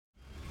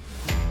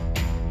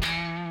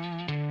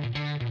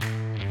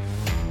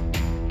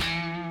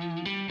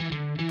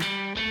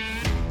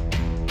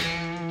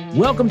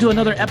Welcome to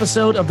another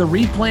episode of the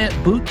Replant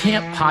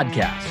Bootcamp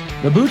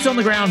Podcast, the Boots on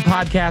the Ground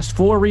podcast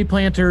for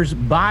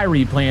replanters by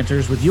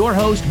replanters with your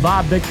host,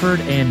 Bob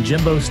Bickford and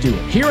JimBo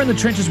Stewart. Here in the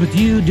trenches with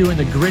you doing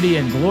the gritty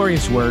and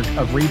glorious work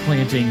of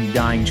replanting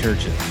dying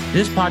churches.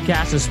 This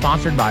podcast is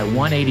sponsored by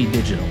 180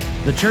 Digital,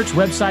 the church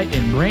website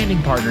and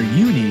branding partner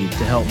you need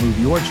to help move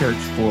your church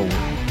forward.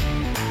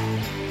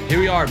 Here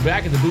we are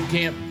back at the boot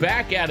camp,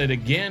 back at it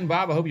again.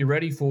 Bob, I hope you're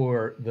ready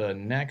for the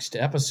next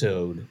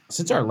episode.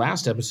 Since our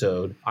last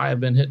episode, I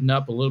have been hitting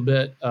up a little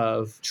bit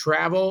of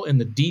travel in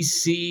the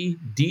DC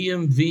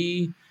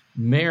DMV,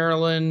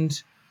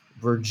 Maryland,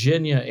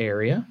 Virginia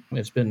area.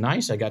 It's been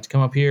nice. I got to come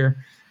up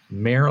here,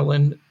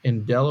 Maryland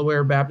and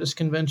Delaware Baptist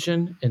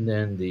Convention, and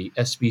then the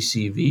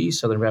SBCV,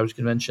 Southern Baptist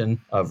Convention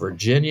of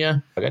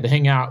Virginia. I got to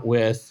hang out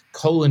with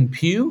Colin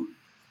Pugh,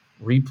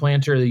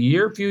 Replanter of the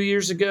Year a few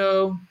years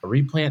ago, a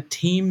replant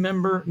team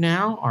member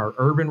now, our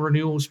urban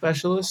renewal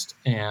specialist.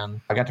 And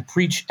I got to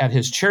preach at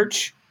his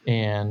church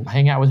and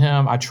hang out with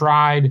him. I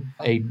tried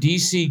a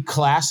DC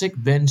classic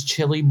Ben's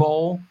Chili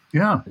Bowl.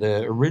 Yeah.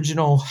 The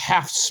original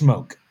half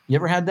smoke. You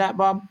ever had that,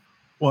 Bob?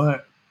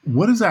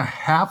 What is a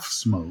half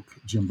smoke,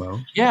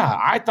 JimBo? Yeah,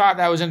 I thought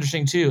that was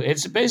interesting too.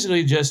 It's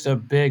basically just a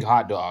big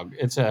hot dog.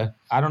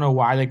 I don't know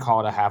why they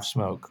call it a half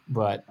smoke,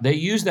 but they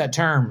use that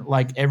term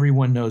like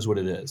everyone knows what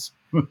it is.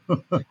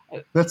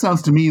 That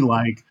sounds to me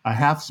like a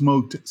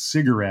half-smoked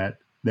cigarette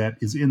that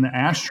is in the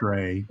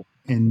ashtray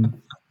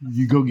and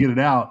you go get it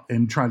out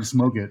and try to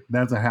smoke it.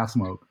 That's a half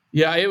smoke.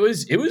 Yeah, it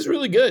was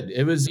really good.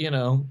 It was,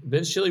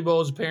 Ben's Chili Bowl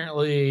is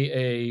apparently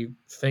a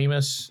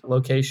famous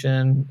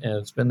location, and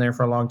it's been there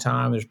for a long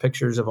time. There's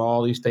pictures of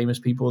all these famous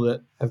people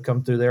that have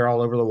come through there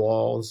all over the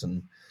walls.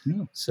 And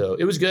so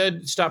it was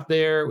good. Stopped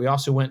there. We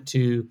also went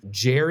to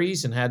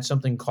Jerry's and had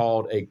something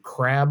called a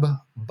crab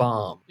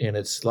bomb. And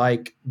it's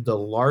like the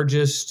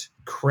largest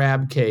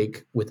crab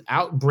cake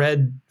without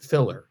bread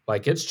filler.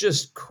 Like it's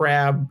just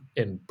crab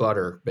and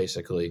butter,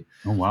 basically.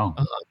 Oh, wow.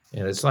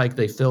 And it's like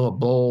they fill a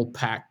bowl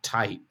packed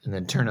tight and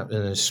then turn up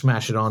and then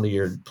smash it onto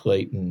your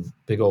plate and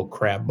big old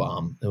crab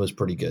bomb. It was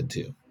pretty good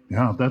too.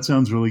 Yeah, that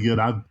sounds really good.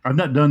 I've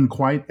not done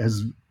quite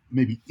as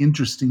maybe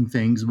interesting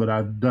things, but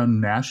I've done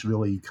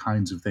Nashville-y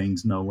kinds of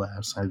things, no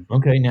less.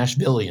 Okay,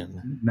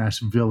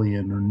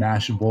 Nashvillian or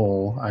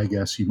Nashville, I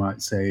guess you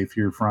might say, if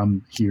you're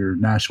from here,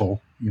 Nashville,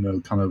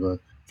 kind of a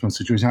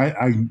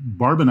situation.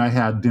 Barb and I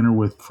had dinner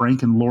with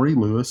Frank and Lori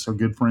Lewis, a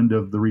good friend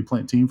of the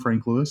replant team,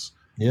 Frank Lewis.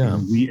 Yeah.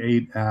 And we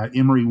ate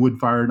Emery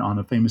wood-fired on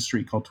a famous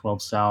street called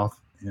 12 South.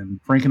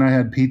 And Frank and I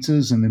had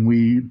pizzas, and then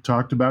we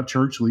talked about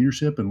church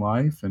leadership and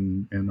life,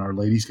 and our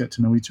ladies got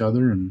to know each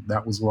other, and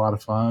that was a lot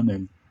of fun.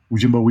 And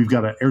JimBo, we've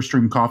got an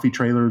Airstream coffee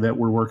trailer that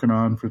we're working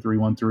on for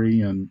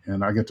 313,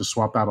 and I get to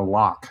swap out a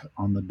lock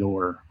on the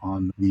door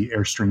on the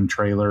Airstream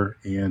trailer,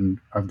 and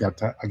I got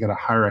to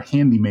hire a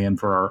handyman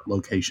for our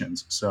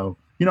locations. So,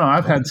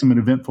 I've had some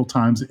eventful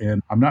times,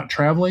 and I'm not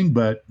traveling,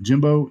 but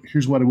JimBo,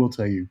 here's what I will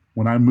tell you.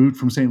 When I moved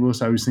from St. Louis,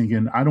 I was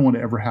thinking, I don't want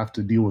to ever have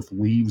to deal with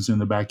leaves in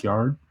the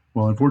backyard.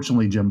 Well,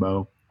 unfortunately,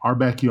 JimBo, our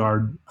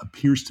backyard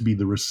appears to be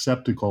the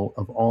receptacle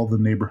of all the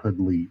neighborhood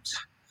leaves.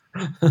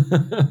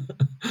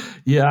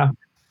 Yeah.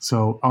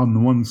 So on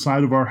the one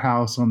side of our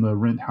house, on the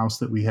rent house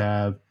that we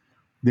have,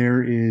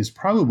 there is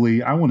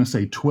probably, I want to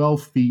say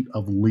 12 feet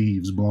of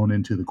leaves blown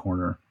into the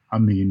corner. I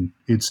mean,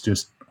 it's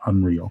just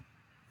unreal.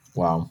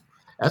 Wow.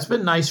 That's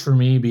been nice for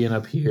me being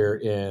up here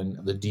in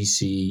the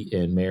DC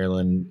and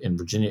Maryland and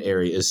Virginia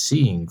area is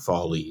seeing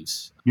fall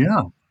leaves.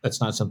 Yeah. That's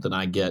not something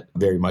I get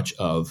very much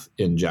of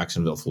in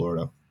Jacksonville,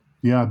 Florida.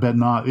 Yeah, I bet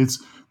not.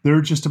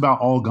 They're just about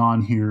all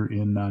gone here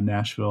in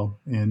Nashville.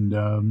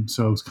 And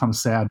so it's kind of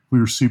sad. We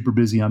were super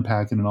busy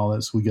unpacking and all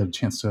that. So we got a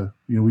chance to,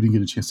 we didn't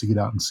get a chance to get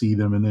out and see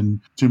them. And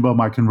then JimBo,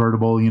 my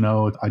convertible,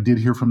 I did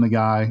hear from the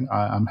guy.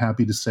 I'm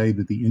happy to say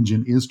that the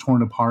engine is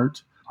torn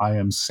apart. I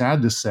am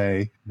sad to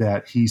say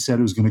that he said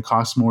it was going to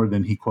cost more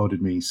than he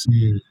quoted me.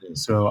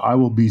 So I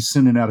will be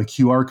sending out a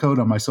QR code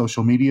on my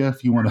social media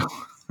if you want to.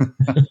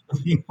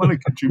 If you want to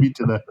contribute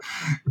to the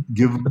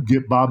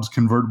get Bob's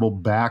convertible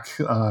back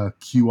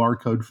QR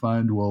code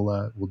fund,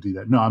 we'll do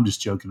that. No, I'm just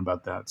joking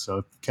about that. So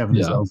if Kevin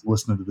is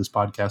listening to this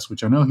podcast,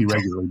 which I know he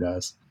regularly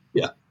does.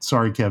 Yeah.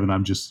 Sorry, Kevin.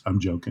 I'm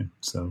joking.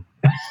 So.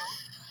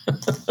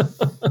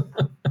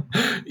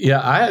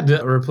 Yeah, I had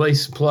to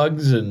replace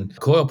plugs and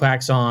coil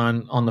packs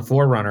on the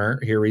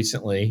 4Runner here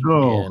recently.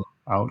 Oh, and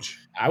ouch.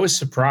 I was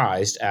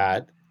surprised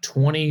at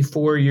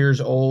 24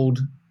 years old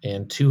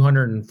and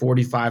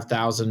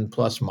 245,000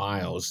 plus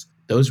miles.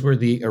 Those were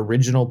the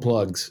original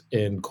plugs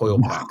in coil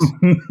packs.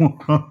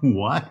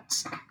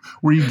 What?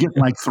 Were you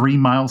getting like 3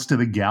 miles to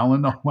the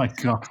gallon? Oh my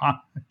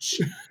gosh.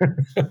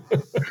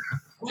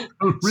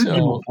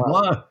 Original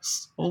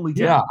plugs. Holy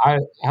cow. Yeah,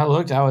 I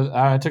looked,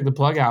 I took the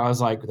plug out. I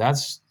was like,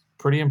 that's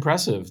pretty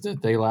impressive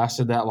that they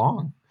lasted that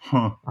long.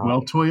 Huh.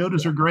 Well,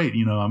 Toyotas are great.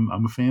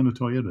 I'm a fan of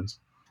Toyotas.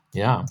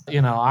 Yeah.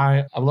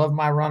 I love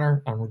my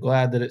runner. I'm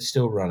glad that it's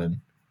still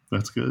running.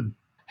 That's good.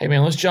 Hey,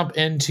 man, let's jump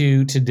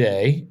into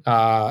today.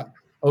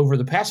 over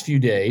the past few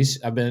days,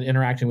 I've been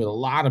interacting with a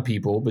lot of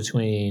people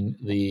between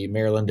the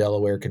Maryland,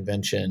 Delaware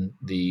convention,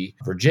 the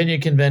Virginia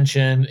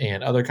convention,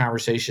 and other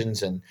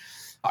conversations. And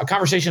a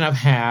conversation I've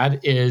had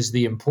is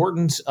the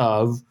importance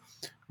of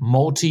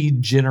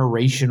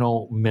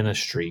multi-generational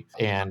ministry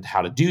and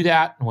how to do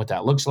that and what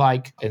that looks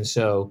like. And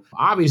so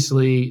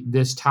obviously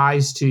this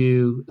ties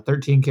to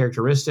 13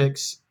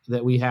 characteristics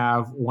that we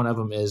have. One of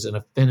them is an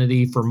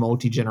affinity for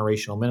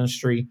multi-generational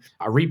ministry.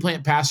 A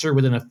replant pastor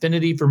with an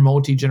affinity for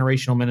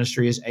multi-generational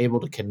ministry is able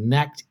to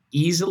connect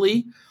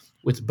easily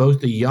with both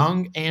the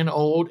young and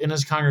old in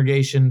his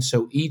congregation.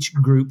 So each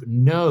group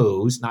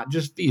knows, not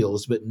just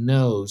feels, but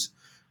knows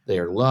they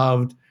are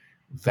loved,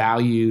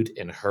 valued,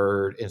 and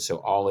heard. And so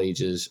all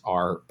ages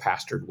are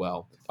pastored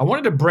well. I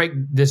wanted to break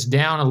this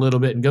down a little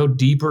bit and go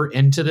deeper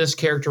into this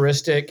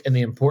characteristic and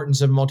the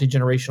importance of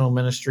multi-generational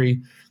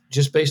ministry.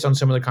 Just based on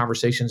some of the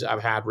conversations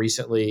I've had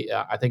recently,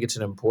 I think it's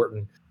an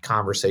important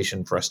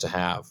conversation for us to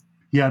have.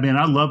 Yeah, man,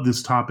 I love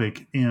this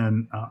topic.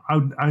 And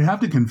I have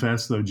to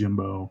confess, though,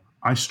 Jimbo,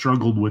 I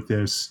struggled with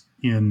this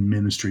in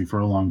ministry for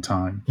a long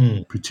time,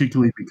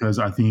 particularly because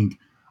I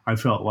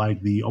felt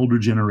like the older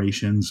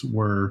generations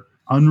were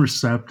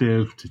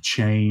unreceptive to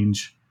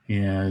change.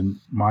 And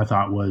my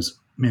thought was,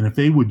 man, if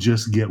they would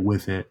just get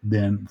with it,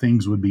 then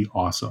things would be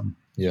awesome.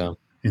 Yeah.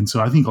 And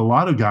so I think a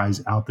lot of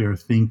guys out there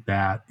think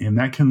that, and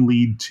that can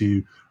lead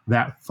to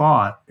that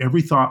thought.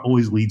 Every thought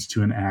always leads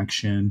to an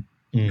action,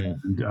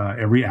 and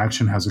every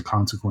action has a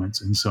consequence.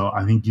 And so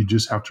I think you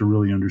just have to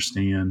really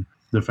understand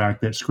the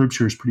fact that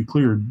Scripture is pretty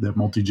clear that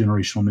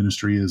multi-generational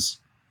ministry is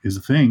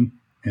a thing,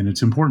 and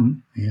it's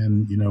important.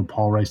 And,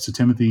 Paul writes to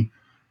Timothy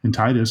and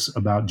Titus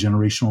about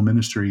generational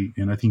ministry.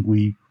 And I think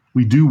we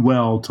do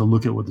well to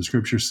look at what the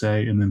Scriptures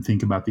say and then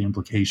think about the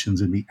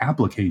implications and the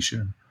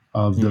application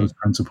of those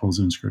principles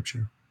in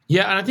Scripture.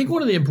 Yeah, and I think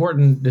one of the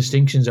important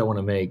distinctions I want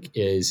to make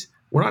is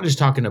we're not just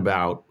talking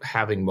about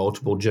having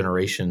multiple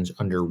generations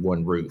under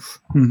one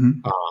roof.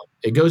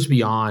 It goes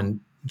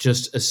beyond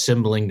just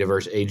assembling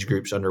diverse age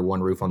groups under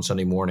one roof on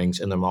Sunday mornings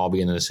and them all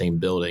being in the same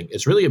building.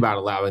 It's really about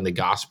allowing the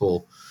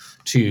gospel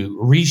to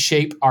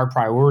reshape our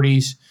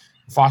priorities,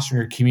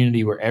 fostering a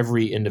community where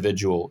every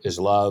individual is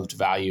loved,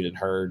 valued, and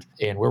heard,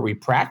 and where we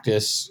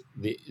practice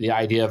the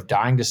idea of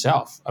dying to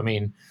self. I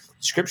mean,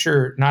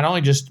 Scripture, not only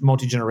just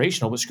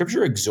multi-generational, but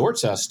Scripture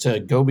exhorts us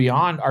to go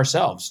beyond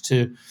ourselves,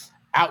 to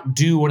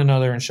outdo one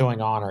another in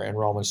showing honor in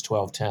Romans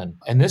 12:10.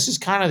 And this is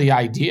kind of the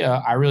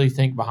idea I really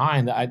think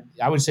behind that.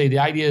 I would say the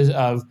idea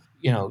of,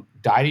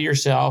 die to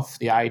yourself,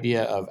 the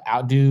idea of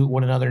outdo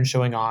one another in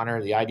showing honor,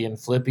 the idea in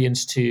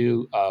Philippians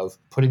 2 of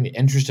putting the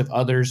interest of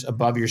others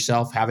above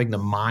yourself, having the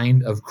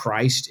mind of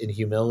Christ in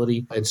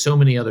humility, and so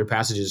many other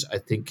passages I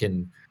think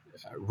can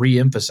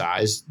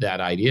reemphasize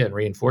that idea and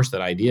reinforce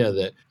that idea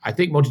that I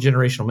think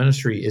multi-generational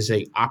ministry is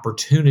an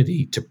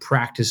opportunity to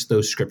practice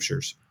those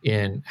scriptures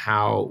in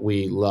how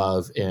we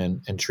love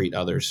and treat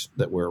others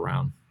that we're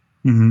around.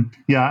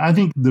 Yeah, I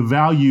think the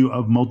value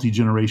of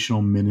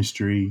multi-generational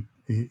ministry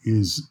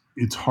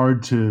it's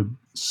hard to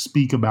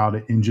speak about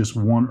it in just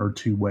one or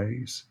two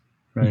ways,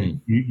 right?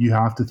 You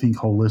have to think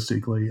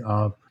holistically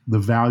of the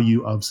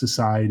value of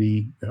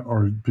society,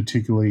 or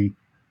particularly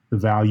the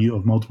value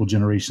of multiple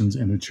generations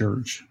in a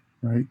church,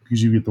 right?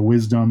 Because you get the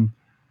wisdom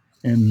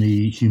and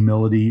the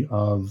humility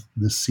of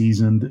the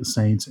seasoned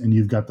saints, and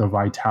you've got the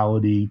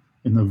vitality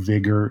and the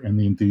vigor and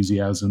the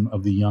enthusiasm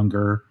of the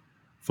younger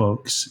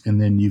folks. And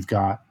then you've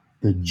got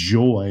the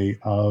joy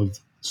of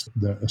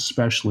the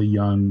especially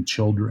young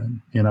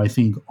children. And I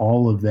think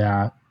all of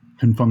that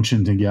can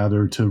function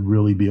together to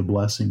really be a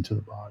blessing to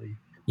the body.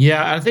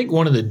 Yeah, I think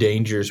one of the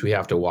dangers we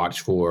have to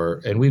watch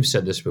for, and we've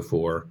said this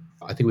before,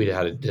 I think we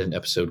did an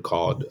episode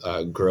called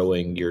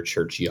Growing Your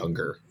Church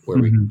Younger, where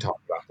we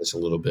talked about this a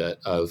little bit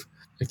of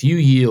if you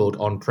yield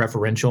on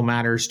preferential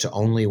matters to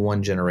only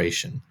one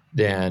generation,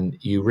 then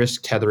you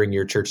risk tethering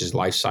your church's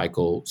life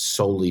cycle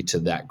solely to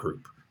that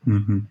group.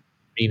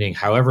 Meaning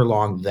however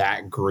long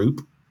that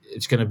group,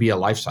 it's going to be a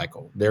life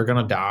cycle. They're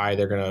going to die.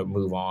 They're going to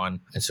move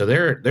on. And so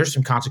there's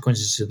some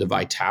consequences to the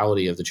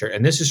vitality of the church.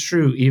 And this is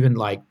true even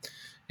like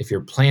if you're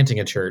planting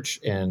a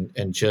church and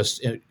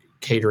just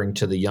catering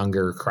to the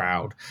younger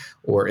crowd,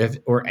 or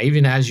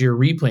even as you're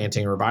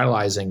replanting or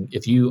revitalizing,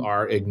 if you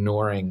are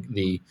ignoring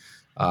the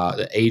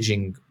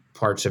aging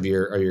parts of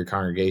your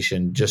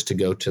congregation just to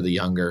go to the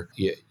younger,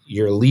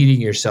 you're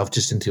leading yourself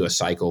just into a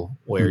cycle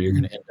where you're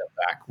going to end up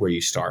back where you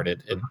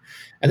started. And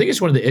I think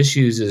it's one of the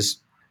issues is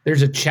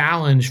there's a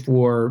challenge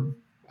for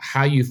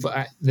how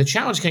the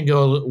challenge can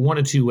go one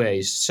of two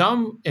ways.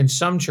 In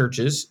some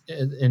churches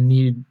that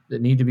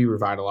need to be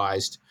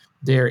revitalized,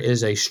 there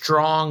is a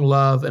strong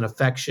love and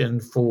affection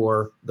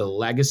for the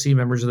legacy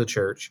members of the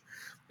church.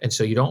 And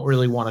so you don't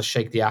really want to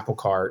shake the apple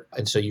cart.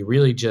 And so you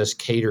really just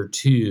cater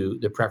to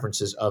the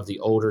preferences of the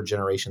older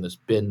generation that's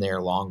been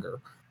there longer.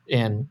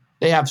 And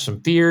they have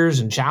some fears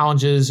and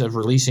challenges of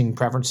releasing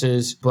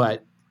preferences,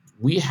 but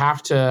we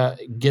have to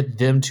get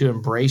them to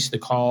embrace the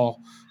call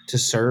to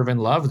serve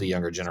and love the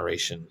younger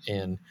generation.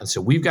 And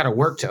so we've got to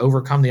work to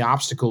overcome the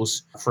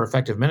obstacles for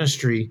effective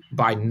ministry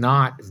by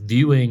not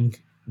viewing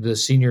the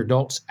senior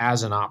adults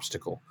as an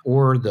obstacle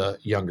or the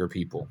younger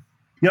people.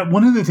 Yeah,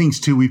 one of the things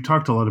too, we've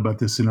talked a lot about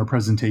this in our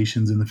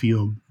presentations in the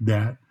field,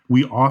 that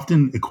we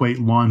often equate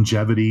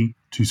longevity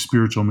to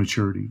spiritual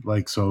maturity.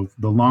 Like, so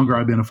the longer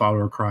I've been a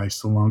follower of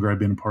Christ, the longer I've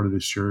been a part of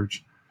this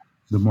church,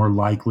 the more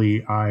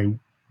likely I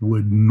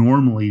would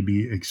normally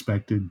be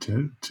expected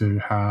to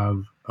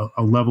have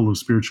a level of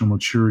spiritual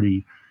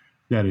maturity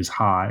that is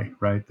high,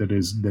 right? That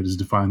is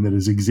defined, that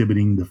is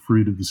exhibiting the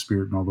fruit of the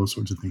Spirit and all those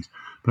sorts of things.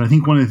 But I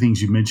think one of the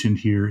things you mentioned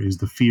here is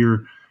the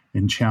fear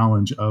and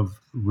challenge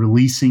of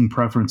releasing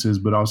preferences,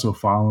 but also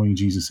following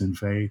Jesus in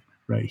faith,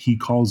 right? He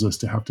calls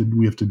us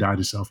we have to die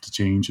to self to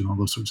change and all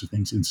those sorts of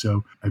things. And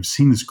so I've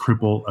seen this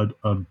cripple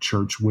a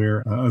church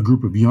where a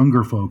group of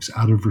younger folks,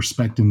 out of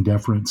respect and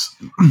deference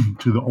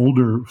to the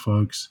older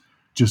folks,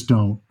 just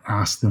don't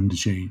ask them to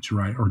change,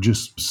 right? Or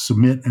just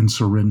submit and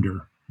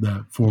surrender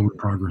that forward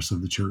progress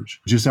of the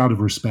church, just out of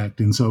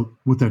respect. And so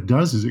what that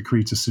does is it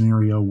creates a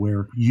scenario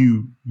where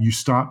you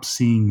stop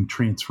seeing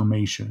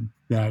transformation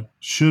that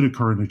should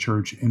occur in the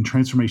church, and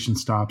transformation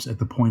stops at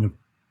the point of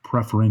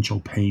preferential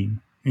pain.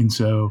 And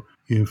so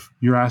if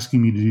you're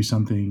asking me to do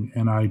something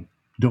and I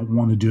don't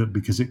want to do it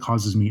because it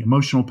causes me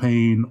emotional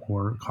pain,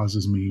 or it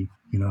causes me,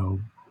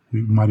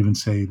 we might even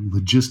say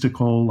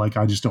logistical, like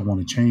I just don't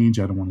want to change,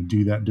 I don't want to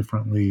do that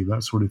differently,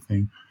 that sort of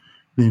thing,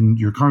 then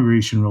your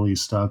congregation really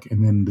is stuck.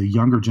 And then the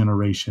younger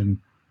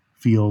generation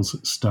feels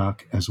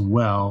stuck as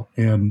well.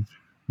 And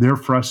they're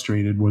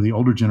frustrated, where the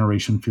older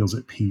generation feels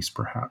at peace,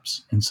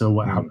 perhaps. And so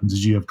what happens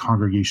is you have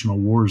congregational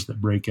wars that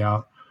break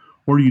out,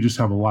 or you just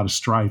have a lot of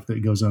strife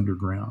that goes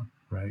underground,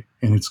 right?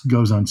 And it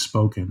goes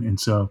unspoken. And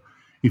so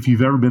if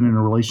you've ever been in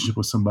a relationship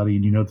with somebody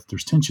and you know that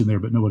there's tension there,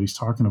 but nobody's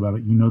talking about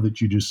it, you know that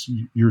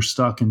you're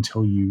stuck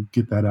until you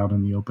get that out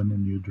in the open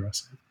and you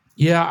address it.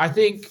 Yeah, I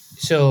think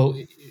so.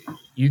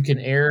 You can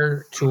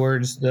err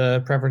towards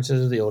the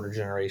preferences of the older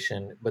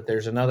generation, but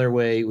there's another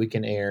way we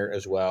can err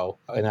as well,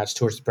 and that's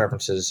towards the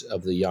preferences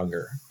of the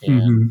younger.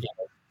 And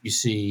you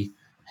see,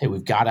 hey,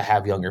 we've got to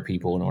have younger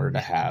people in order to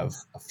have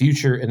a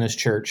future in this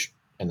church,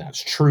 and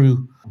that's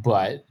true.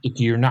 But if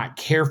you're not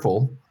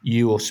careful,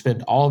 you will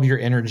spend all of your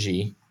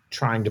energy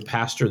trying to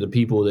pastor the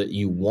people that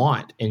you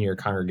want in your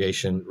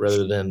congregation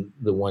rather than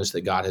the ones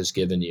that God has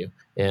given you.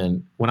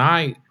 And when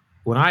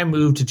I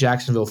moved to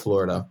Jacksonville,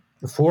 Florida,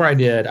 before I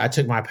did, I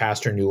took my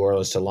pastor in New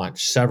Orleans to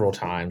lunch several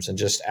times and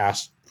just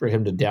asked for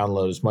him to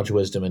download as much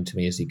wisdom into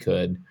me as he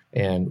could.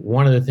 And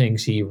one of the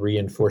things he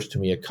reinforced to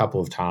me a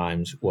couple of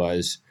times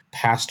was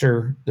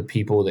pastor the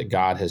people that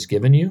God has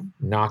given you,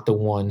 not the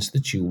ones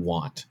that you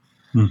want.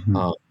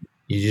 You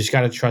just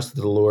got to trust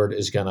that the Lord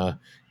is going to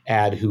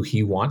add who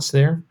he wants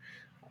there.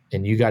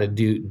 And you got to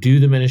do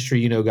the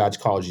ministry God's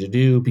called you to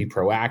do, be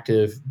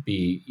proactive,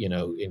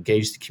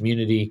 engage the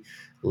community,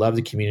 love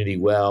the community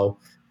well.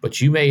 But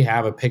you may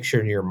have a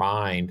picture in your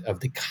mind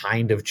of the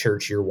kind of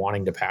church you're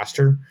wanting to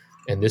pastor,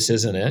 and this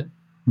isn't it.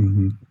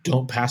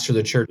 Don't pastor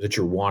the church that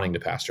you're wanting to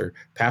pastor.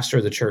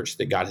 Pastor the church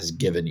that God has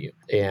given you.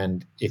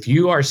 And if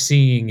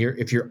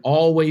you're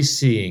always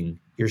seeing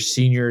your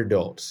senior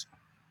adults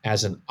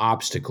as an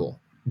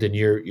obstacle, then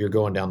you're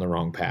going down the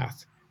wrong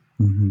path.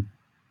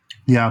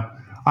 Yeah.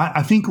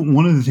 I think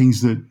one of the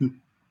things that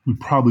we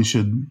probably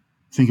should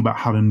think about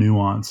how to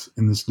nuance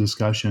in this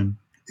discussion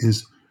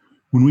is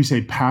when we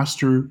say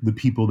pastor the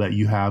people that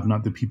you have,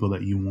 not the people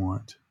that you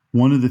want.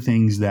 One of the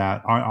things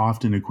that I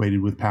often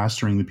equated with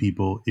pastoring the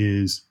people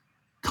is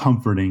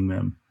comforting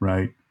them,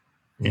 right?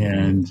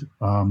 And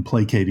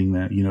placating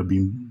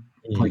them,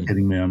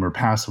 placating them or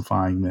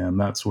pacifying them,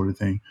 that sort of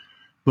thing.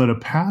 But a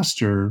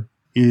pastor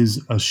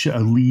is a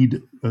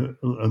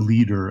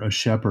leader, a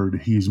shepherd.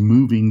 He's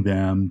moving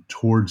them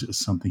towards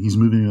something. He's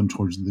moving them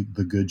towards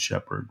the good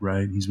shepherd,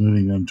 right? He's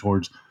moving them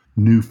towards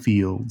new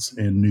fields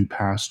and new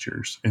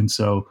pastures. And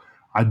so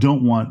I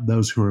don't want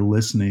those who are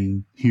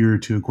listening here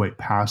to equate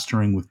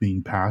pastoring with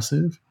being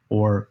passive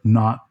or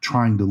not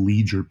trying to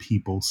lead your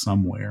people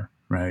somewhere,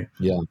 right?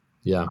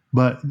 Yeah.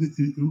 But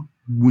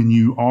when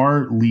you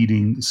are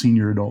leading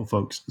senior adult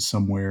folks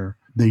somewhere,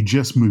 they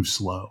just move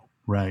slow,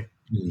 right?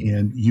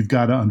 And you've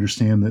got to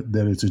understand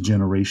that it's a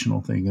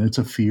generational thing and it's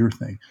a fear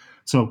thing.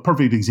 So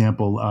perfect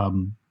example,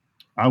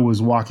 I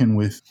was walking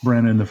with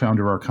Brandon, the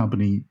founder of our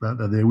company, that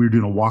day. We were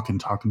doing a walk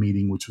and talk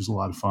meeting, which was a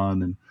lot of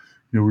fun. And,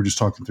 we were just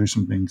talking through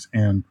some things.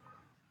 And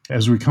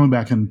as we were coming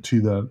back into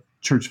the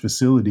church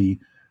facility,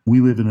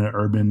 we live in an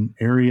urban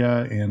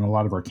area, and a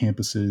lot of our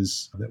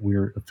campuses that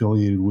we're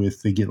affiliated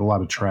with, they get a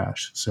lot of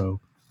trash. So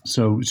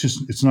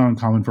it's not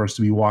uncommon for us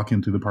to be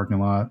walking through the parking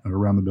lot or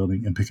around the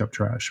building and pick up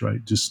trash,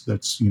 right? Just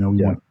that's, we want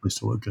the place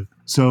to look good.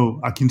 So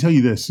I can tell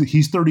you this,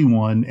 he's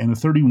 31, and a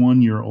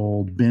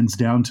 31-year-old bends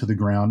down to the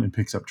ground and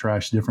picks up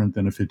trash different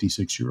than a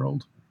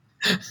 56-year-old.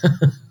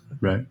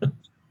 Right.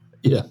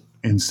 Yeah.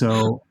 And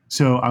so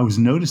I was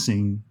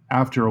noticing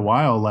after a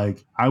while,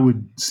 like I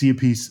would see a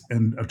piece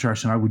of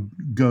trash and I would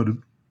go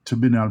to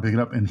bend down and pick it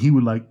up, and he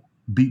would like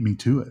beat me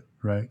to it.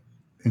 Right.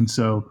 And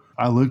so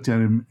I looked at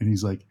him and he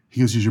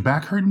goes, is your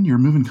back hurting? You're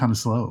moving kind of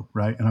slow.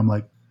 Right. And I'm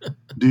like,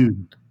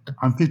 dude,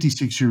 I'm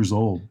 56 years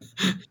old.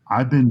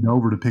 I've been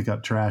over to pick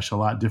up trash a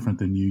lot different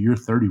than you. You're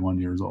 31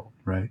 years old,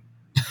 right?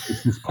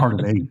 It's just part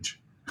of age,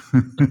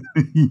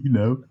 you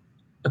know?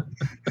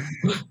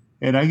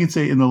 And I can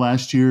say in the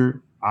last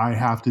year, I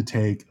have to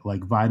take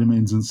like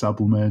vitamins and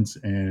supplements,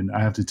 and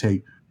I have to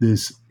take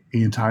this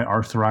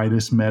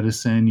anti-arthritis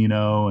medicine,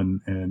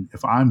 and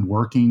if I'm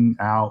working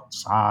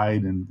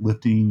outside and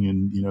lifting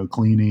and,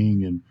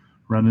 cleaning and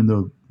running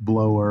the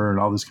blower and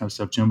all this kind of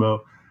stuff,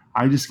 Jimbo,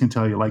 I just can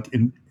tell you, like,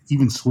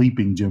 even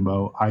sleeping,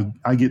 Jimbo,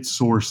 I get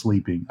sore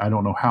sleeping. I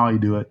don't know how I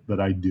do it, but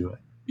I do it.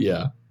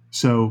 Yeah.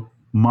 So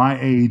my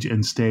age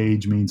and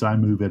stage means I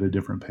move at a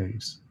different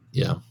pace.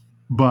 Yeah.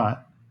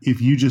 But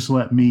if you just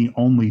let me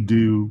only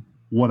do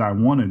what I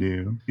want to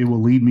do, it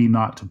will lead me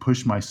not to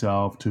push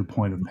myself to a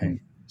point of pain.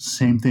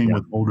 Same thing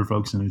with older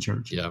folks in the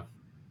church. Yeah.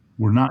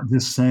 We're not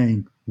just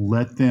saying,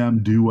 let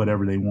them do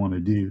whatever they want to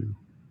do.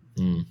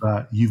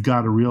 But you've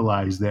got to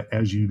realize that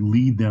as you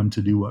lead them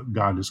to do what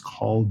God has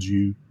called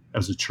you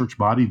as a church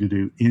body to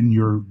do in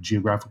your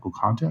geographical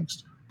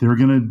context, they're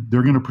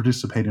gonna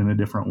participate in a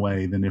different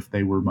way than if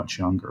they were much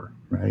younger,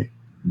 right?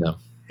 No.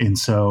 And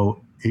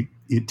so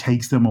it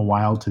takes them a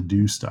while to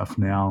do stuff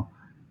now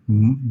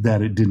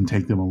that it didn't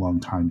take them a long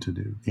time to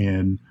do.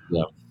 And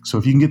so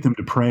if you can get them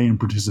to pray and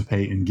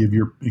participate and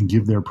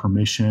give their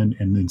permission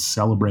and then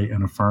celebrate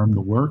and affirm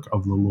the work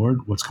of the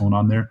Lord, what's going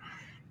on there,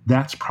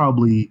 that's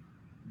probably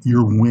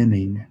you're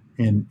winning,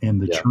 and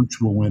the church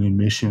will win in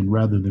mission,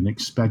 rather than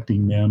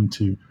expecting them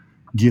to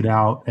get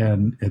out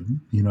and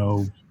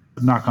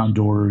knock on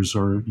doors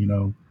or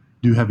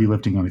do heavy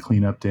lifting on a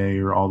cleanup day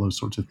or all those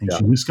sorts of things.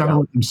 You just got to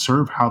let them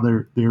serve how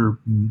they're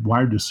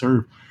wired to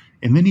serve.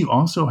 And then you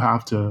also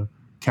have to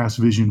cast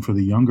vision for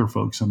the younger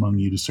folks among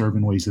you to serve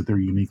in ways that they're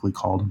uniquely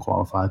called and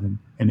qualified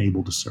and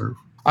able to serve.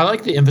 I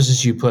like the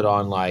emphasis you put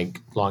on like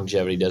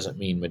longevity doesn't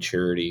mean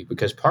maturity,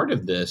 because part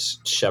of this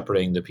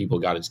shepherding the people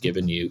God has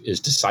given you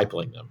is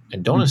discipling them.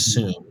 And don't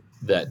assume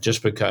that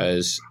just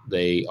because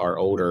they are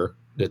older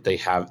that they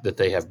have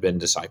been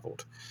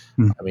discipled.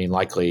 I mean,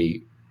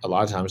 likely a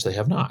lot of times they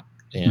have not.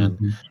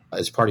 And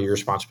it's part of your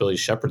responsibility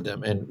to shepherd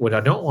them. And what I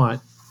don't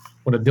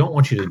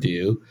want you to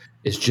do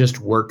is just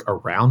work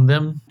around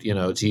them.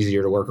 It's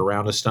easier to work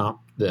around a stump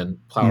than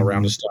plow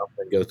around a stump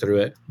and go through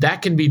it.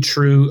 That can be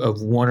true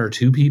of one or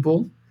two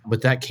people,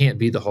 but that can't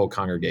be the whole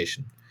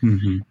congregation.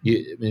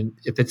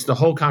 If it's the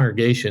whole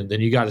congregation, then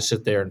you got to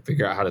sit there and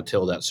figure out how to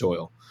till that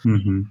soil.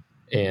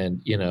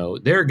 And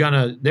there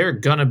are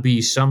gonna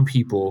be some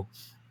people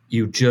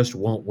you just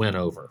won't win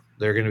over.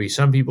 There are going to be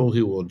some people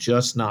who will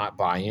just not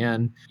buy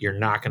in. You're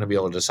not going to be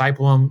able to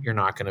disciple them. You're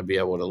not going to be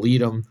able to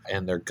lead them.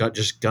 And they're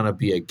just going to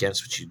be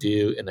against what you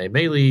do. And they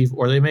may leave,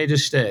 or they may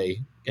just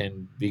stay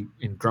and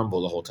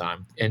grumble the whole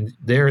time. And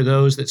there are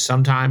those that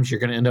sometimes you're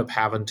going to end up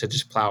having to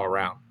just plow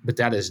around. But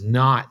that is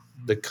not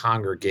the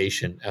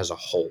congregation as a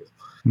whole.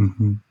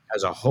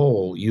 As a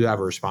whole, you have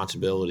a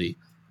responsibility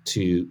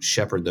to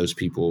shepherd those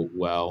people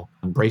well,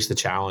 embrace the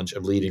challenge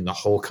of leading the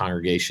whole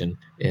congregation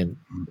and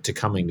to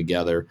coming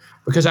together.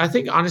 Because I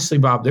think, honestly,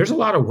 Bob, there's a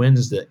lot of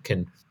wins that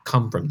can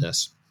come from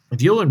this.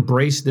 If you'll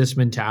embrace this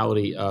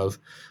mentality of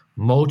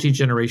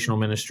multi-generational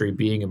ministry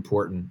being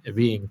important and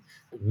being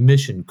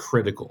mission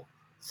critical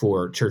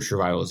for church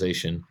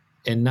revitalization,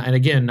 and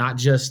again, not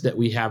just that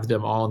we have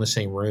them all in the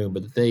same room,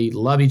 but that they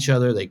love each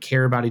other, they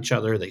care about each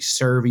other, they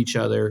serve each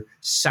other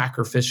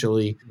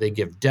sacrificially, they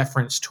give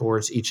deference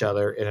towards each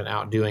other in an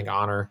outdoing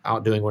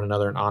one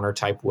another in honor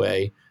type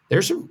way.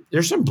 There's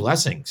some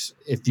blessings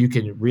if you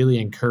can really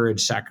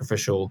encourage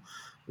sacrificial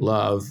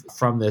love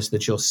from this,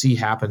 that you'll see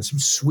happen, some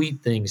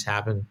sweet things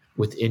happen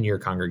within your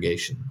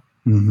congregation.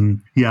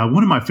 Yeah,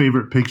 one of my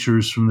favorite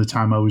pictures from the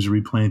time I was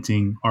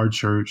replanting our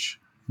church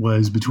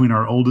was between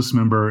our oldest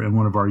member and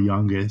one of our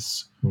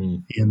youngest.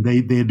 And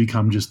they had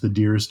become just the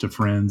dearest of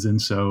friends.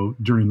 And so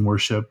during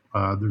worship,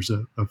 there's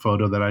a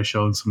photo that I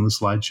show in some of the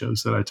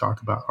slideshows that I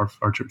talk about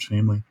our church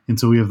family. And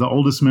so we have the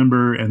oldest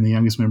member and the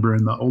youngest member,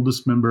 and the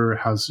oldest member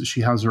has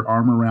her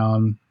arm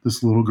around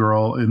this little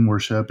girl in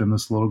worship, and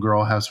this little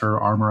girl has her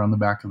arm around the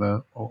back of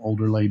the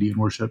older lady in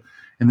worship.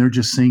 And they're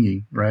just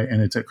singing, right?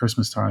 And it's at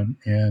Christmas time.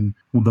 And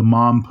the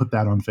mom put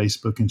that on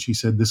Facebook, and she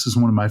said, "This is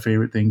one of my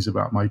favorite things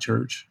about my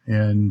church."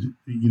 And,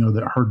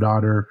 that her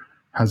daughter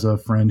has a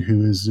friend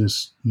who is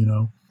just,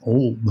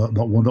 old, one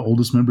of the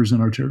oldest members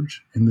in our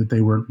church, and that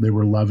they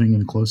were loving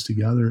and close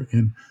together.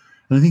 And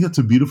I think that's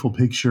a beautiful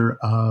picture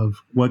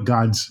of what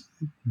God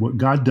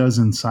does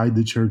inside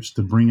the church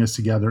to bring us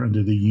together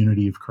under the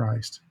unity of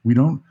Christ. We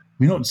don't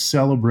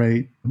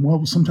celebrate.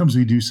 Well, sometimes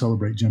we do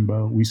celebrate,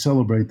 Jimbo. We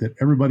celebrate that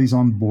everybody's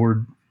on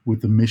board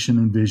with the mission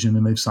and vision,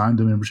 and they've signed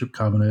a membership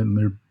covenant, and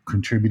they're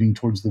contributing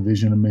towards the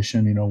vision and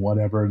mission,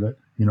 whatever that,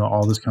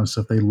 all this kind of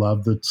stuff. They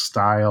love the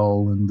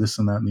style and this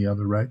and that and the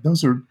other, right?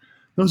 Those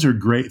are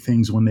great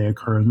things when they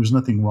occur, and there's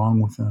nothing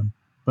wrong with them.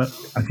 But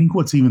I think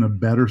what's even a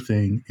better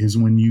thing is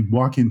when you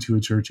walk into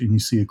a church and you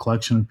see a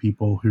collection of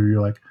people who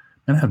you're like,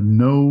 and I have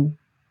no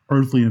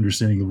earthly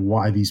understanding of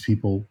why these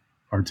people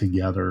are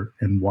together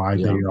and why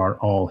they are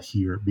all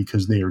here,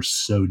 because they are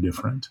so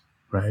different,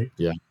 right?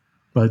 Yeah.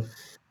 But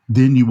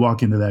Then you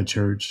walk into that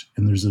church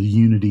and there's a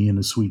unity and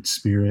a sweet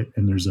spirit,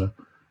 and there's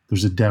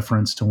a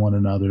deference to one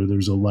another.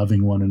 There's a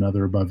loving one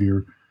another above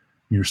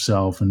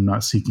yourself and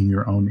not seeking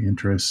your own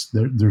interests.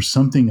 There's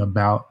something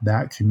about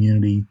that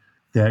community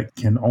that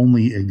can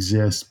only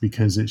exist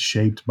because it's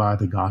shaped by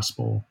the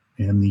gospel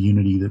and the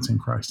unity that's in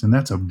Christ. And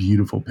that's a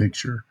beautiful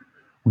picture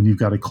when you've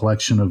got a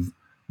collection of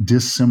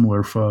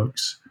dissimilar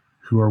folks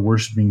who are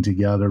worshiping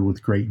together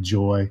with great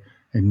joy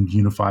and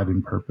unified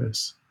in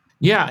purpose.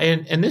 Yeah,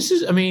 and this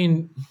is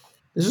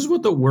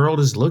what the world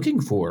is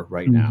looking for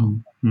right now.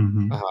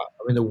 Mm-hmm.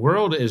 The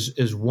world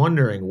is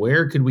wondering,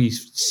 where could we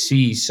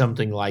see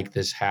something like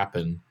this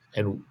happen?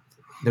 And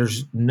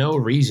there's no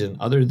reason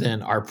other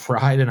than our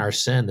pride and our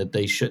sin that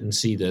they shouldn't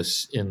see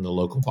this in the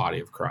local body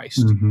of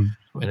Christ. Mm-hmm.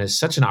 And it's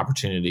such an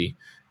opportunity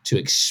to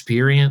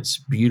experience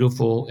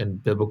beautiful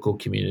and biblical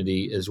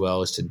community, as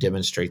well as to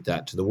demonstrate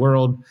that to the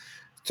world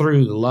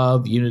through the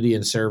love, unity,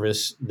 and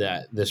service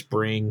that this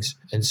brings.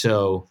 And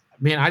so,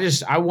 man,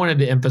 I wanted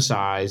to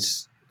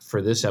emphasize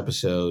for this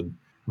episode,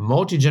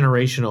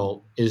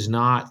 multi-generational is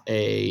not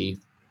a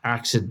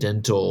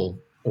accidental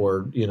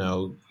or,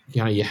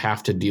 you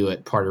have to do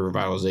it part of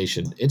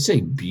revitalization. It's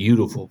a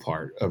beautiful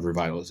part of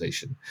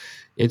revitalization.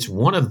 It's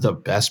one of the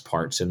best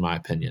parts, in my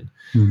opinion,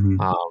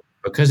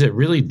 because it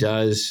really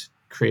does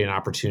create an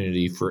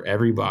opportunity for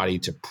everybody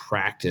to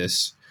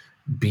practice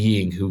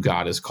being who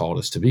God has called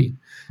us to be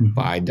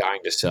by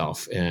dying to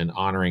self and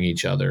honoring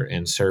each other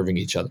and serving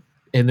each other.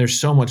 And there's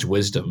so much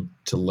wisdom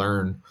to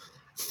learn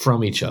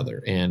from each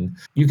other. And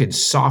you can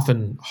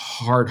soften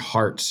hard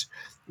hearts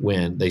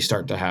when they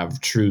start to have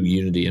true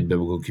unity and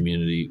biblical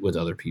community with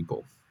other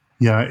people.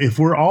 Yeah, if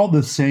we're all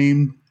the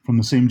same, from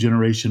the same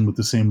generation with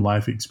the same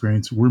life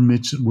experience, we're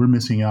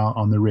missing out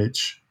on the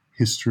rich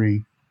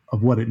history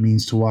of what it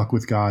means to walk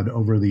with God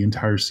over the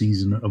entire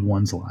season of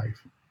one's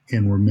life.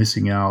 And we're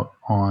missing out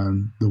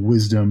on the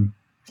wisdom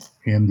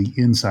and the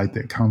insight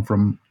that come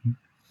from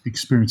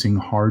experiencing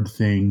hard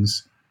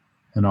things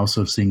and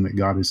also seeing that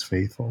God is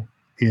faithful.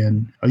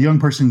 And a young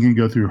person can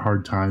go through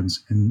hard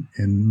times and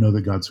know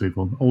that God's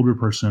faithful. An older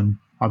person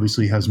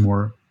obviously has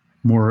more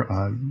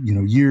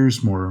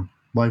years, more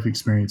life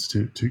experience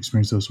to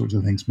experience those sorts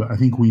of things. But I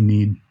think we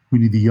need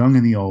the young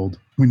and the old.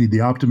 We need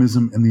the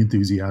optimism and the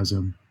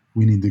enthusiasm.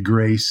 We need the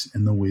grace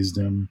and the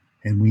wisdom,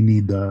 and we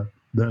need the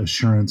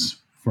assurance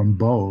from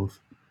both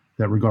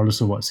that regardless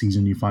of what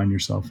season you find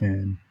yourself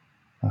in,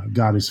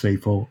 God is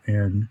faithful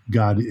and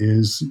God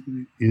is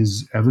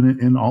evident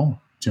in all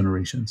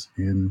generations.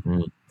 And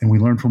we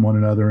learn from one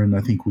another. And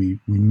I think we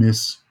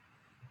miss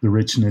the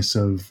richness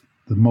of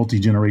the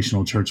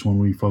multi-generational church when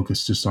we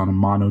focus just on a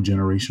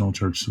mono-generational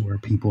church where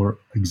people are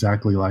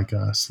exactly like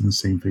us in the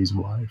same phase of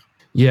life.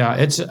 Yeah,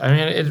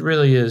 it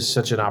really is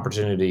such an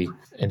opportunity.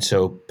 And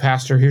so,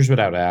 Pastor, here's what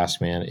I would ask,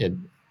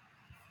 man.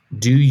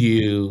 Do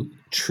you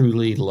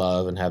truly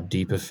love and have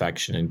deep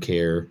affection and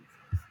care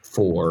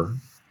for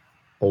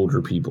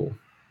older people?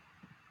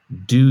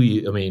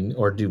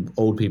 Or do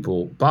old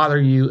people bother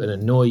you and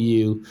annoy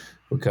you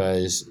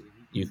because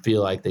you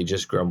feel like they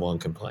just grumble and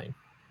complain?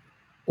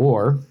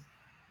 Or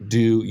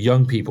do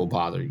young people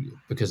bother you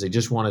because they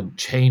just want to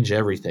change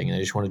everything and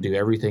they just want to do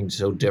everything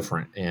so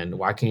different? And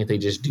why can't they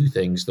just do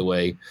things the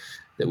way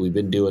that we've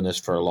been doing this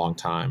for a long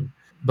time?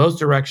 Both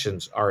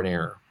directions are an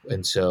error.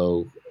 And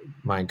so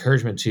my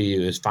encouragement to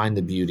you is find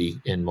the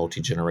beauty in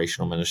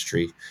multi-generational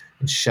ministry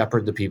and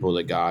shepherd the people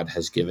that God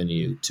has given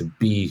you to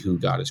be who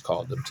God has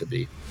called them to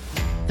be.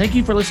 Thank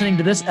you for listening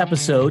to this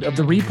episode of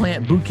the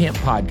Replant Bootcamp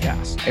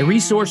Podcast, a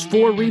resource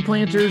for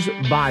replanters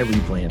by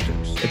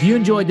replanters. If you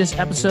enjoyed this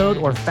episode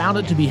or found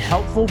it to be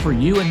helpful for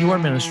you and your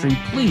ministry,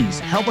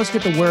 please help us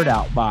get the word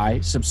out by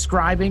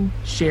subscribing,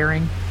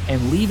 sharing,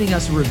 and leaving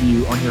us a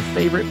review on your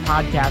favorite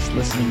podcast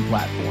listening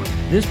platform.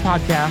 This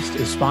podcast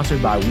is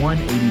sponsored by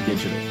 180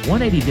 Digital.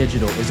 180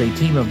 Digital is a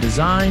team of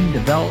design,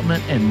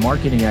 development, and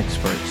marketing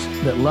experts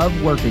that love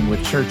working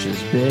with churches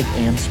big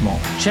and small.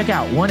 Check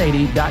out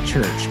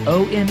 180.church,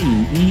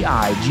 ONEIGHTY.church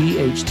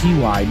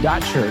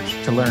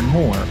to learn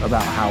more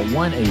about how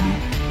 180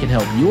 can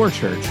help your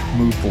church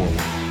move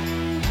forward.